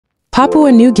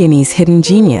Papua New Guinea's hidden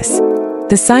genius,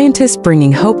 the scientist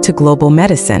bringing hope to global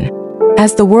medicine.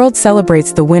 As the world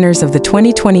celebrates the winners of the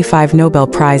 2025 Nobel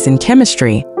Prize in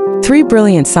Chemistry, three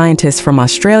brilliant scientists from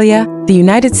Australia, the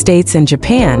United States, and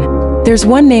Japan, there's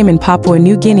one name in Papua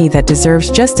New Guinea that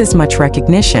deserves just as much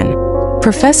recognition: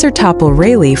 Professor Topul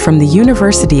Rali from the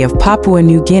University of Papua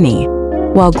New Guinea.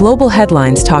 While global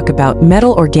headlines talk about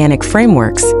metal organic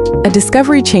frameworks, a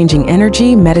discovery changing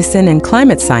energy, medicine, and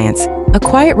climate science, a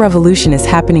quiet revolution is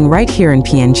happening right here in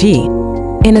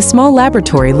PNG, in a small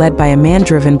laboratory led by a man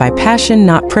driven by passion,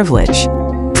 not privilege.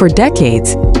 For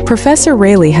decades, Professor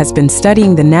Rali has been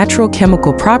studying the natural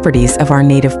chemical properties of our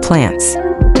native plants.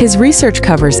 His research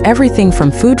covers everything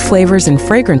from food flavors and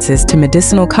fragrances to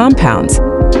medicinal compounds,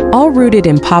 all rooted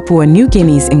in Papua New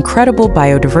Guinea's incredible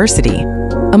biodiversity.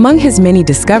 Among his many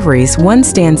discoveries, one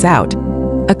stands out: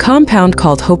 a compound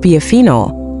called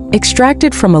Hopeaphenol,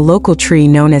 extracted from a local tree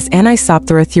known as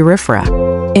Anisoptera thurifera.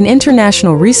 In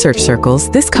international research circles,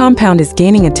 this compound is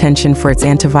gaining attention for its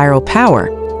antiviral power,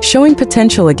 showing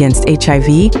potential against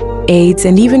HIV, AIDS,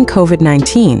 and even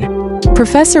COVID-19.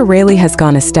 Professor Rali has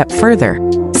gone a step further,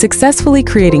 successfully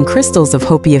creating crystals of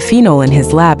Hopeaphenol in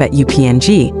his lab at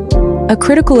UPNG, a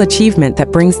critical achievement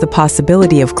that brings the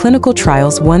possibility of clinical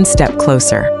trials one step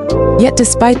closer. Yet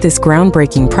despite this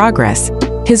groundbreaking progress,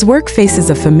 his work faces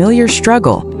a familiar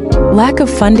struggle: lack of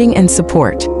funding and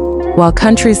support. While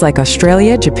countries like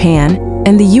Australia, Japan,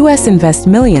 and the US invest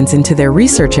millions into their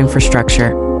research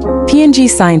infrastructure, PNG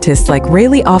scientists like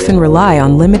Rali often rely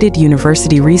on limited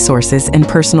university resources and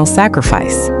personal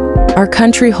sacrifice. Our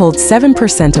country holds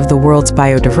 7% of the world's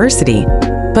biodiversity,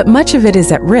 but much of it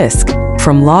is at risk,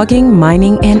 from logging,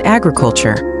 mining, and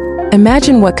agriculture.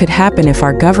 Imagine what could happen if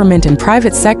our government and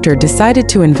private sector decided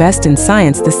to invest in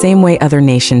science the same way other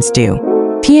nations do.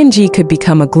 PNG could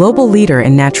become a global leader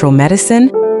in natural medicine,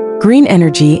 green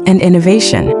energy, and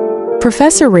innovation.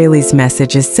 Professor Rali's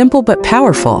message is simple but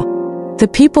powerful. The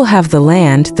people have the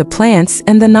land, the plants,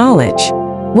 and the knowledge.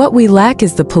 What we lack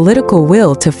is the political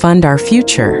will to fund our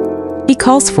future. He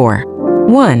calls for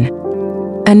 1.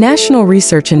 A national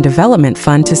research and development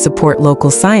fund to support local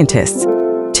scientists.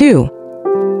 2.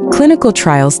 Clinical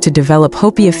trials to develop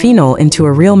Hopeaphenol into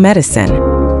a real medicine.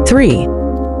 3.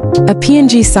 A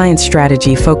PNG science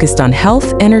strategy focused on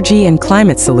health, energy, and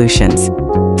climate solutions.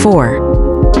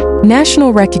 4.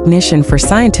 National recognition for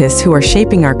scientists who are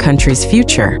shaping our country's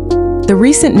future. The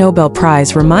recent Nobel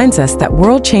Prize reminds us that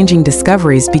world-changing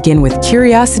discoveries begin with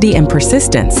curiosity and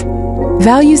persistence,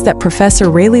 values that Professor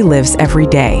Rali lives every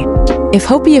day. If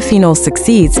Hopeaphenol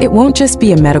succeeds, it won't just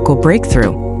be a medical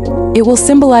breakthrough. It will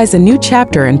symbolize a new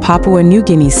chapter in Papua New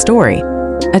Guinea's story,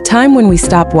 a time when we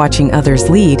stop watching others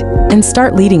lead and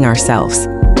start leading ourselves.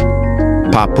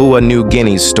 Papua New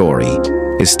Guinea's story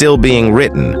is still being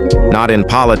written, not in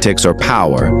politics or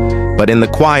power, but in the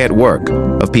quiet work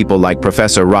of people like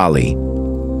Professor Rali.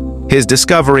 His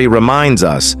discovery reminds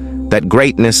us that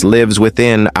greatness lives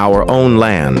within our own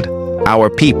land, our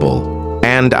people,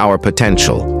 and our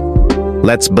potential.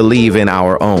 Let's believe in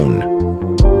our own.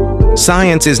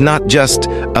 Science is not just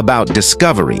about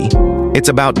discovery, it's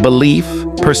about belief,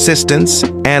 persistence,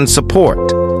 and support.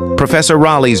 Professor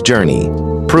Rali's journey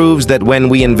proves that when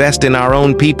we invest in our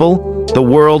own people, the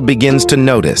world begins to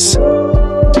notice.